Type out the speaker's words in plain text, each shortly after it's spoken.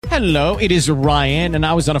Hello, it is Ryan, and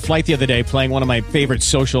I was on a flight the other day playing one of my favorite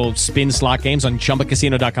social spin slot games on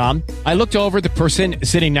ChumbaCasino.com. I looked over at the person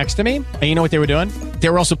sitting next to me, and you know what they were doing? They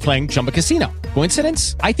were also playing Chumba Casino.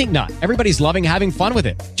 Coincidence? I think not. Everybody's loving having fun with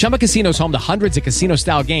it. Chumba Casino is home to hundreds of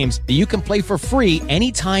casino-style games that you can play for free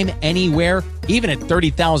anytime, anywhere, even at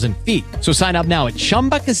 30,000 feet. So sign up now at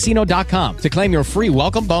ChumbaCasino.com to claim your free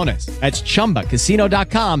welcome bonus. That's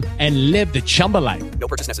ChumbaCasino.com and live the Chumba life. No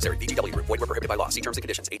purchase necessary. VGW. Void were prohibited by law. See terms and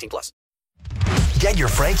conditions. 18+. Get your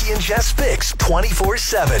Frankie and Jess fix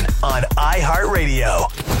 24/7 on iHeartRadio.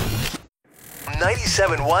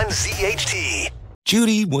 97.1 ZHT.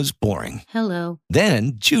 Judy was boring. Hello.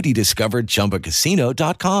 Then Judy discovered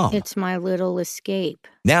ChumbaCasino.com. It's my little escape.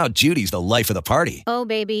 Now Judy's the life of the party. Oh,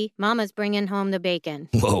 baby, mama's bringing home the bacon.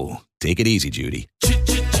 Whoa, take it easy, Judy.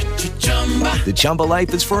 The Chumba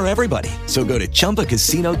life is for everybody. So go to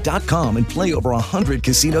ChumbaCasino.com and play over 100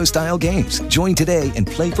 casino-style games. Join today and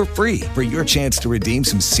play for free for your chance to redeem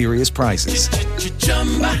some serious prizes.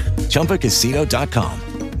 ChumbaCasino.com.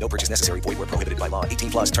 No purchase necessary. Void were prohibited by law.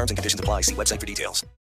 18+. Terms and conditions apply. See website for details.